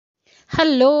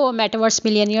Hello Metaverse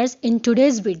Millionaires. In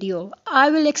today's video, I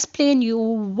will explain you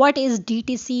what is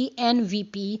DTC and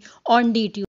VP on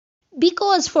DTube.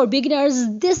 Because for beginners,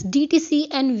 this DTC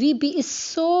and VP is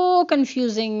so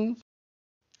confusing.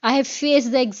 I have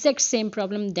faced the exact same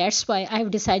problem. That's why I have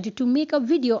decided to make a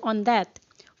video on that.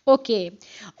 Okay,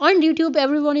 on YouTube,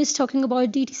 everyone is talking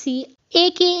about DTC,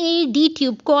 aka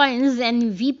DTube coins,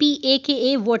 and VP,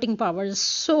 aka voting powers.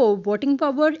 So, voting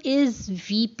power is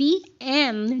VP,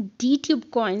 and DTube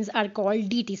coins are called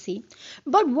DTC.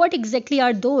 But what exactly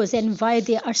are those, and why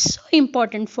they are so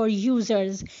important for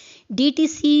users?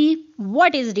 DTC,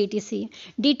 what is DTC?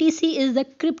 DTC is the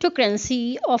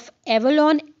cryptocurrency of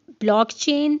Avalon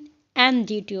blockchain and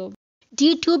DTube.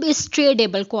 DTube is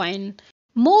tradable coin.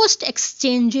 Most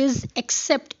exchanges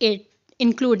accept it,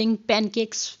 including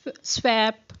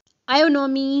PancakeSwap,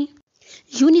 Ionomi,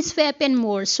 UNISWAP, and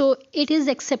more. So it is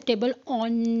acceptable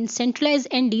on centralized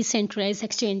and decentralized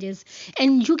exchanges.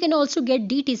 And you can also get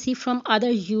DTC from other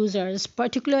users,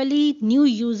 particularly new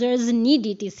users need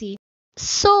DTC.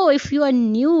 So if you are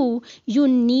new, you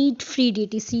need free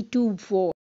DTC to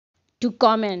vote, to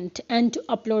comment, and to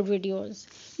upload videos.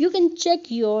 You can check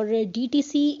your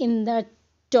DTC in the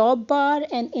top bar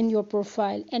and in your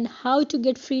profile, and how to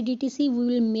get free DTC we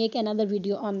will make another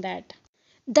video on that.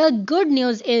 The good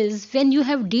news is when you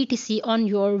have DTC on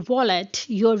your wallet,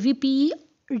 your VP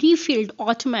refilled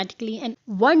automatically, and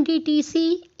 1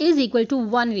 DTC is equal to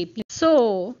 1 VP.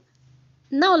 So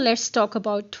now let's talk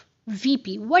about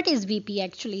VP. What is VP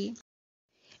actually?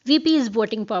 VP is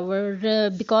voting power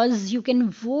because you can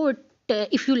vote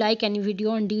if you like any video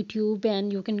on DTube,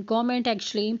 and you can comment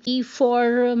actually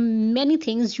for many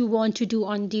things you want to do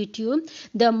on DTube.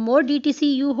 The more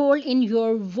DTC you hold in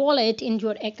your wallet, in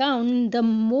your account, the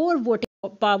more voting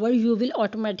power you will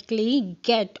automatically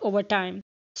get over time.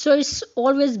 So it's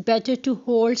always better to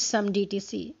hold some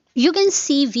DTC. You can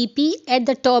see VP at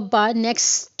the top bar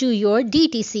next to your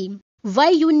DTC. Why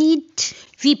you need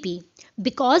VP?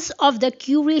 Because of the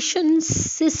curation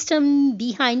system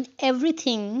behind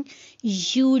everything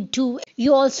you do.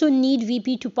 You also need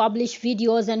VP to publish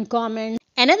videos and comments.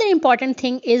 Another important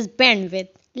thing is bandwidth.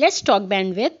 Let's talk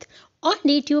bandwidth. On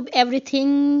YouTube,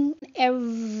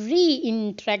 every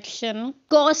interaction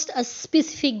costs a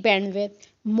specific bandwidth.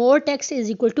 More text is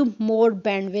equal to more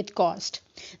bandwidth cost.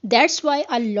 That's why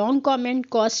a long comment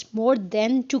costs more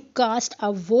than to cast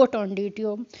a vote on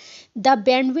DTube. The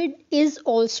bandwidth is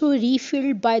also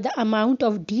refilled by the amount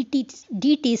of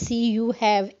DTC you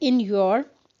have in your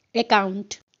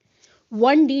account.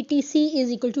 1 DTC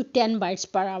is equal to 10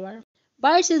 bytes per hour.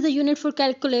 Bytes is the unit for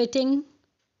calculating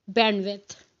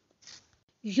bandwidth.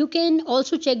 You can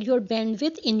also check your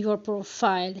bandwidth in your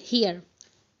profile here.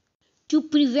 To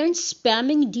prevent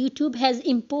spamming, DTube has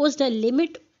imposed a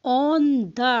limit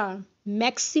on the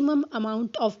maximum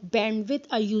amount of bandwidth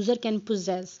a user can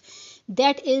possess.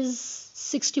 That is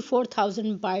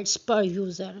 64,000 bytes per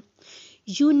user.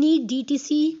 You need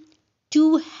DTC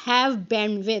to have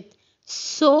bandwidth.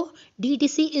 So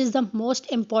DTC is the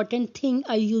most important thing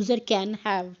a user can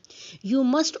have. You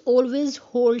must always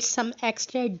hold some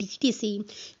extra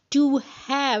DTC to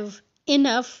have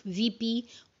enough VP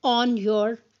on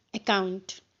your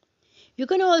account. You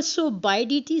can also buy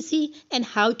DTC, and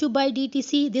how to buy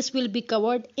DTC, this will be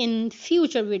covered in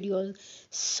future videos.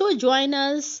 So join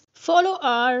us, follow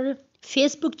our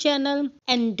Facebook channel,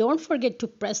 and don't forget to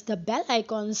press the bell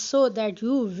icon so that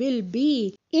you will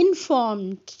be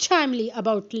informed timely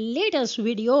about latest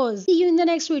videos. See you in the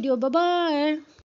next video. Bye bye.